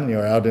family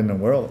or out in the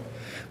world.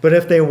 But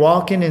if they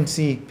walk in and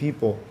see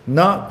people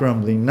not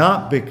grumbling,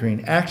 not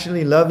bickering,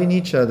 actually loving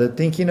each other,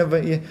 thinking of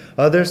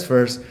others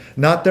first,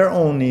 not their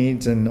own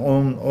needs and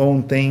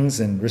own things,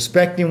 and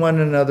respecting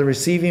one another,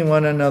 receiving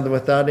one another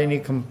without any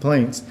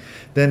complaints,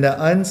 then the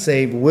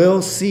unsaved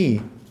will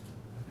see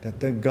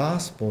that the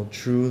gospel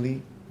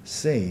truly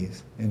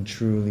saves and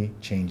truly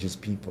changes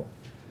people.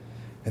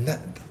 And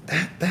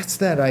that's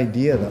that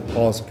idea that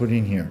Paul's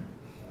putting here.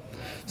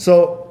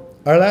 So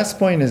our last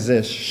point is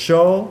this: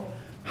 show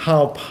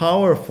how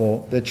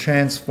powerful the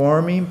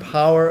transforming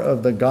power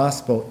of the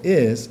gospel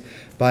is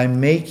by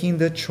making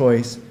the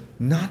choice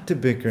not to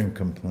bicker and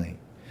complain.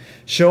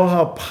 Show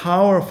how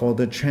powerful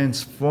the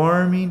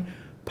transforming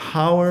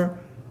power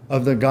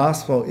of the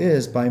gospel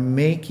is by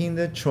making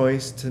the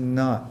choice to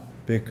not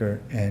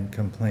bicker and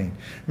complain.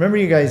 Remember,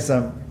 you guys,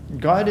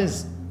 God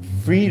has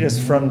freed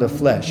us from the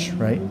flesh,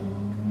 right?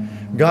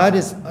 God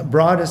has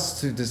brought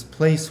us to this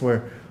place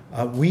where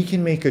we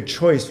can make a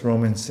choice,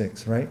 Romans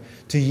 6, right?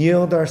 To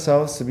yield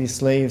ourselves to be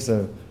slaves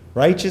of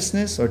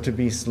righteousness or to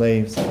be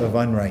slaves of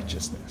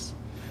unrighteousness.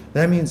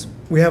 That means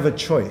we have a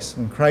choice.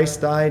 When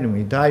Christ died and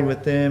we died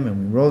with him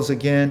and we rose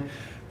again,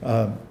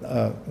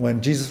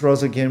 when Jesus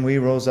rose again, we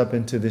rose up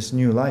into this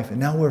new life. And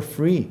now we're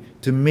free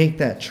to make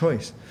that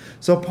choice.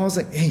 So Paul's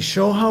like, hey,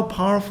 show how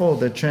powerful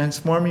the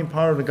transforming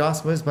power of the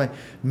gospel is by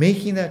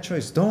making that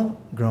choice. Don't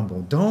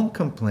grumble. Don't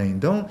complain.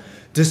 Don't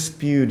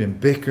dispute and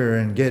bicker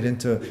and get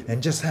into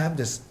and just have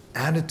this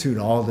attitude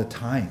all the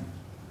time.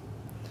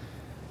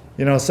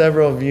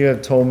 Several of you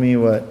have told me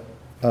what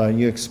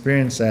you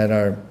experienced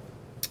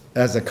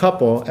as a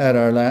couple at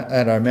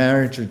our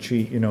marriage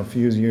retreat, a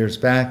few years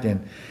back,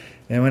 and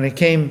when it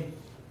came,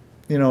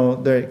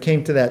 it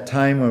came to that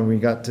time where we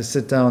got to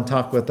sit down and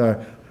talk with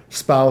our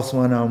spouse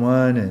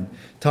one-on-one and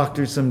talk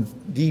through some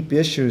deep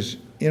issues.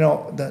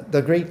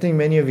 The great thing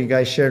many of you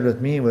guys shared with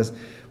me was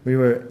we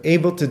were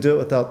able to do it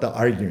without the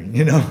arguing.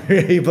 We were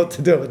able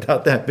to do it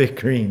without that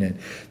bickering and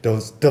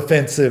those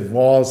defensive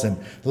walls and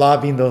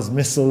lobbing those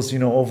missiles,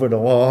 over the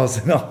walls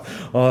and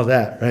all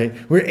that, right?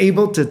 We're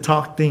able to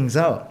talk things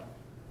out.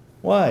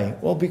 Why?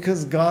 Well,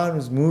 because God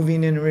was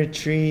moving in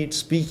retreat,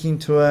 speaking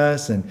to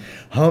us and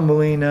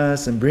humbling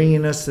us and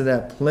bringing us to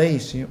that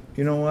place, you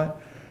know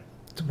what?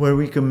 Where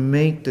we can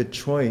make the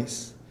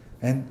choice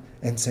and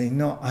say,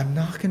 no, I'm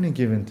not going to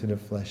give in to the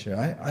flesh here.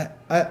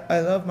 I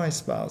love my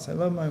spouse. I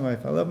love my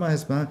wife. I love my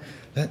husband.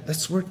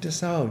 Let's work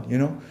this out,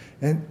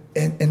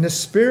 And the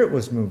Spirit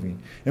was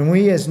moving. And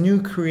we as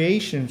new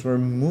creations were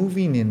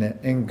moving in it.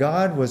 And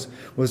God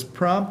was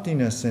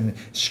prompting us and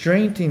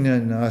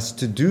strengthening us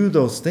to do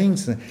those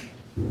things.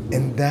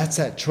 And that's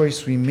that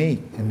choice we make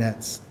in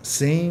that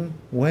same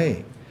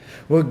way.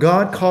 What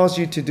God calls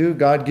you to do,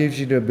 God gives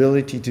you the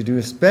ability to do,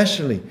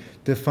 especially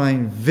to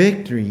find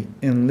victory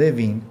in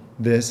living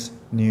this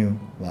new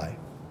life.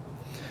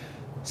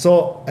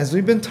 So, as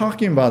we've been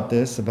talking about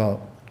this,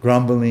 about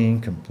grumbling,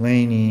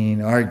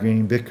 complaining,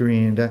 arguing,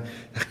 bickering, that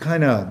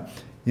kind of,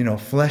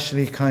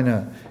 fleshly kind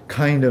of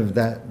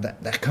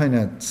that kind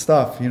of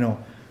stuff,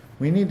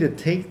 we need to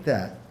take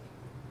that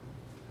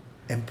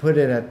and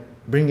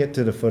bring it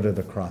to the foot of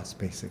the cross,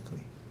 basically.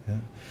 Yeah?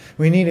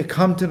 We need to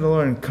come to the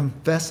Lord and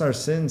confess our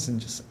sins and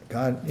just,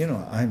 God,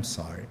 I'm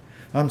sorry.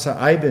 I'm sorry.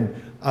 I've been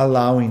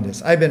allowing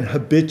this. I've been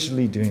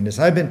habitually doing this.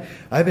 I've been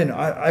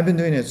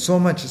doing it so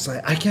much. It's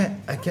like I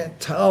can't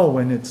tell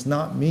when it's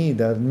not me,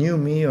 the new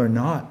me or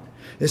not.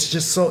 It's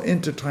just so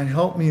intertwined.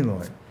 Help me,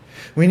 Lord.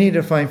 We need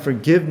to find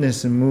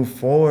forgiveness and move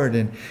forward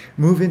and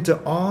move into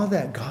all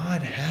that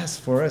God has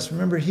for us.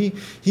 Remember,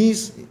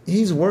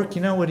 He's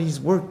working out what He's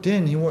worked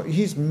in.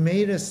 He's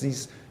made us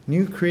these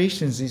new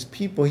creations, these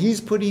people.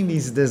 He's putting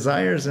these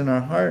desires in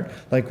our heart,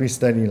 like we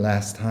studied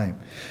last time.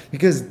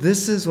 Because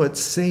this is what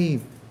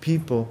saved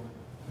people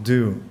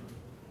do.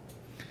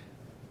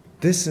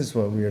 This is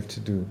what we are to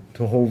do,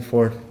 to hold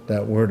forth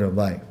that word of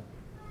life.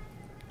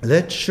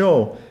 Let's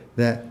show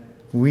that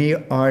we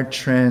are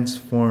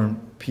transformed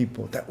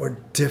people, that we're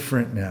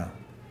different now,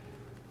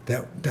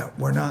 that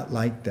we're not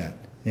like that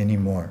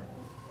anymore.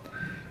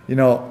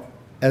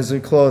 As we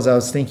close, I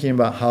was thinking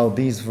about how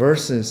these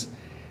verses,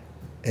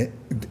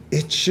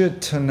 it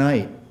should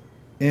tonight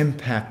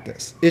impact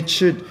us. It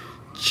should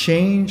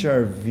change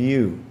our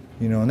view.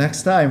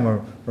 Next time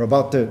we're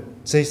about to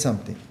say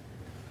something.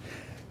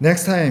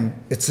 Next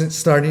time it's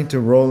starting to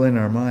roll in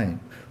our mind.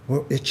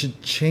 Well, it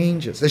should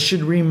change us. It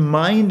should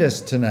remind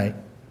us tonight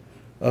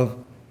of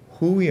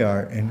who we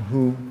are and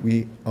who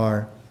we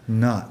are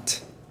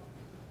not.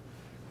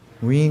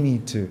 We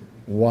need to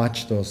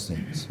watch those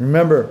things.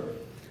 Remember,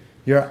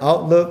 your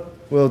outlook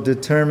will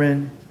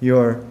determine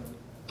your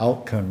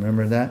outcome.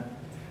 Remember that?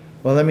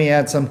 Well, let me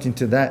add something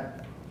to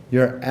that.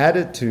 Your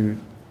attitude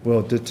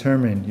will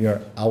determine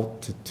your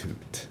altitude.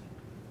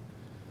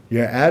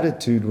 Your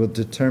attitude will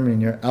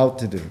determine your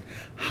altitude.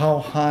 How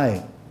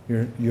high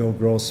you'll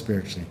grow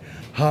spiritually.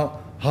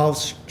 How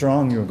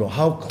strong you'll go.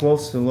 How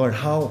close to the Lord.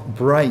 How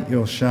bright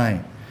you'll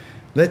shine.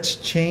 Let's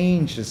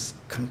change this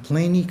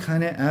complaining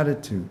kind of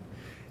attitude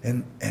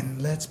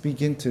And let's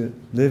begin to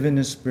live in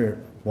the Spirit,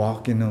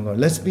 walk in the Lord.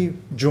 Let's be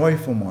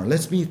joyful more.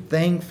 Let's be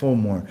thankful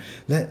more.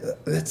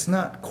 Let's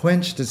not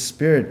quench the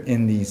Spirit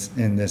in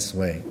this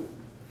way.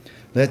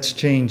 Let's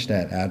change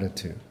that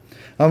attitude.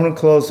 I'm going to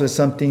close with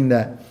something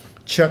that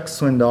Chuck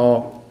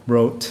Swindoll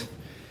wrote.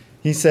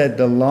 He said,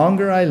 "The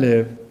longer I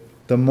live,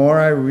 the more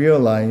I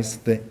realize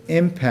the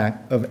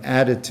impact of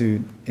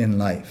attitude in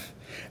life.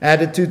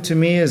 Attitude to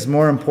me is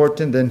more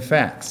important than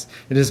facts.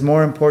 It is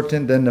more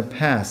important than the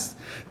past,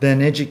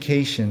 than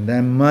education,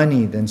 than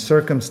money, than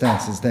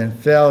circumstances, than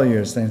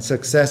failures, than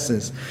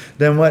successes,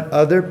 than what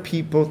other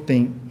people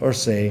think or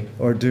say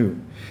or do.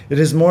 It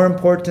is more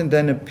important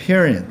than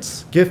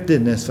appearance,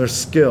 giftedness, or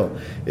skill.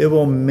 It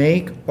will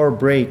make or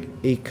break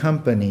a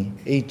company,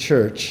 a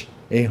church,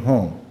 a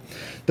home.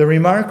 The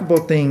remarkable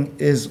thing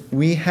is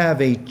we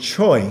have a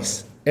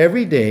choice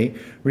every day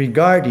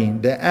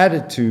regarding the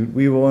attitude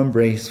we will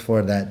embrace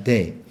for that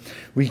day.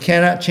 We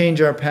cannot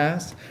change our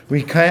past.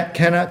 We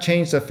cannot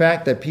change the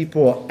fact that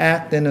people will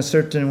act in a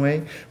certain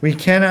way. We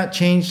cannot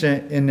change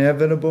the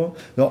inevitable.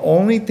 The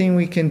only thing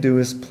we can do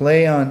is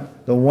play on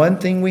the one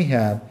thing we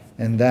have,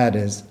 and that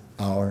is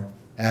our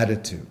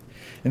attitude."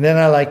 And then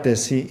I like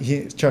this.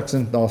 Chuck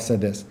Swindoll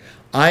said this: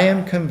 "I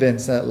am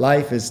convinced that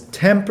life is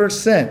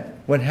 10%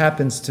 what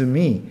happens to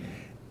me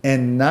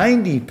and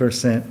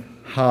 90%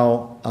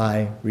 how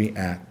I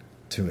react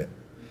to it."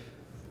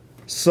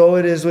 So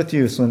it is with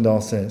you,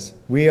 Swindoll says.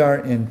 We are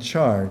in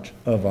charge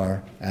of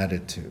our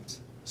attitudes.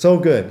 So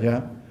good,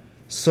 yeah?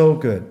 So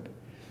good.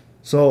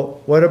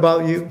 So what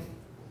about you?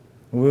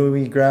 Will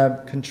we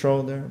grab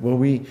control there? Will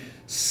we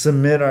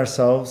submit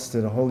ourselves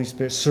to the Holy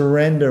Spirit,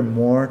 surrender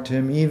more to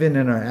Him, even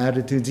in our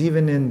attitudes,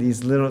 even in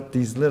these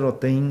little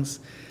things?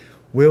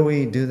 Will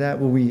we do that?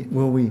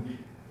 Will we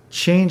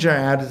change our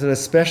attitude,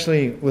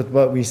 especially with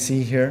what we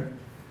see here,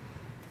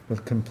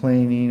 with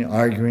complaining,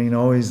 arguing,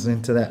 always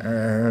into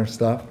that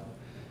stuff?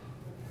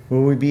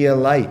 Will we be a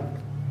light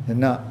and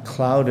not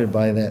clouded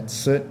by that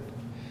soot?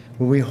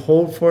 Will we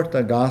hold forth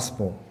the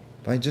gospel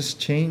by just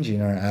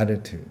changing our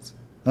attitudes?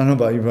 I don't know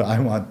about you, but I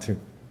want to.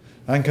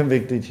 I'm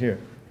convicted here.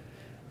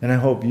 And I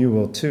hope you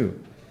will too.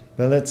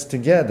 But let's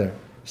together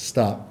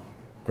stop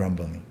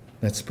grumbling.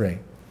 Let's pray.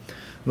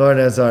 Lord,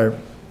 as our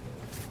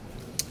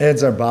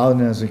heads are bowed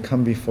and as we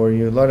come before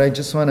you, Lord, I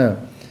just want to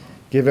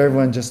give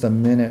everyone just a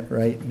minute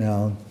right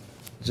now,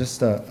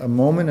 just a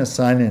moment of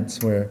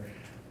silence where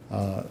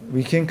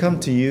we can come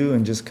to you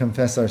and just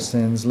confess our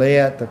sins, lay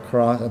at the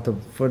cross, at the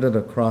foot of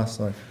the cross,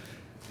 Lord.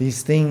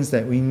 These things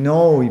that we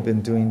know we've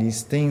been doing,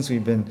 these things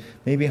we've been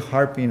maybe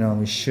harping on,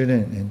 we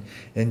shouldn't,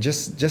 and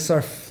just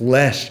our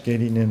flesh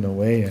getting in the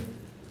way. And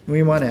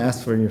we want to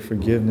ask for your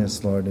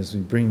forgiveness, Lord, as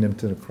we bring them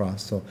to the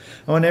cross. So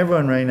I want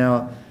everyone right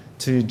now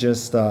to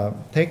just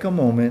take a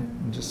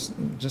moment,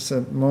 just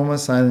a moment of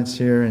silence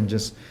here, and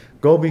just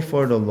go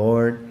before the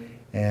Lord,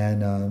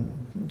 and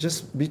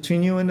just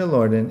between you and the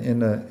Lord, in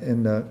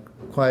the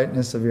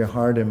quietness of your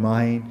heart and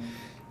mind,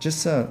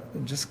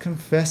 just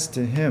confess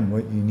to Him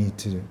what you need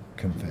to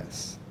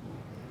confess.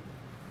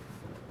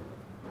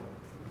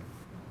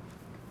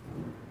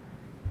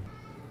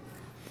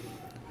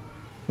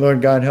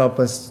 Lord God, help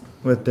us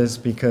with this,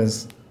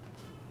 because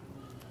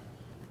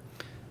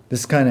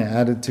this kind of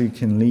attitude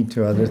can lead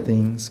to other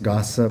things: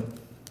 gossip,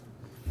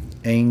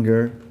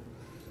 anger,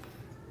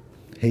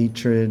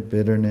 hatred,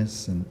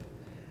 bitterness, and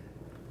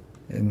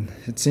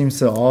it seems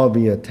to all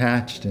be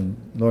attached. And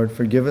Lord,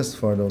 forgive us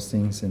for those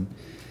things, and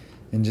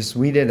just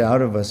weed it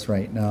out of us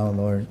right now,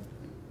 Lord.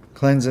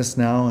 Cleanse us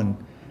now and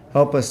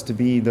help us to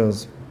be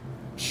those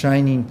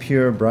shining,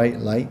 pure, bright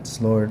lights,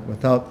 Lord,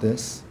 without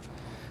this.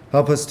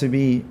 Help us to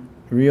be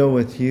real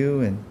with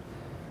you,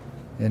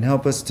 and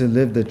help us to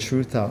live the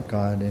truth out,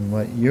 God, in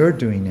what you're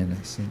doing in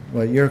us and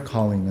what you're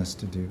calling us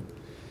to do.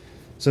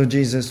 So,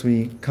 Jesus,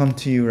 we come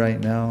to you right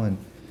now and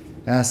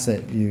ask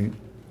that you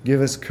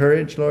give us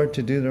courage, Lord,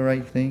 to do the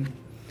right thing.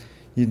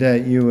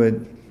 That you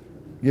would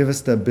give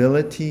us the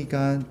ability,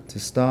 God, to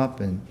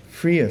stop and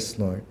free us,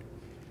 Lord,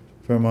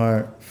 from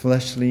our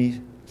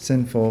fleshly,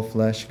 sinful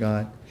flesh,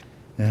 God,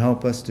 and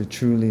help us to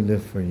truly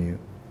live for you.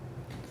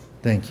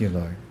 Thank you,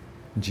 Lord.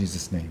 In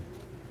Jesus' name.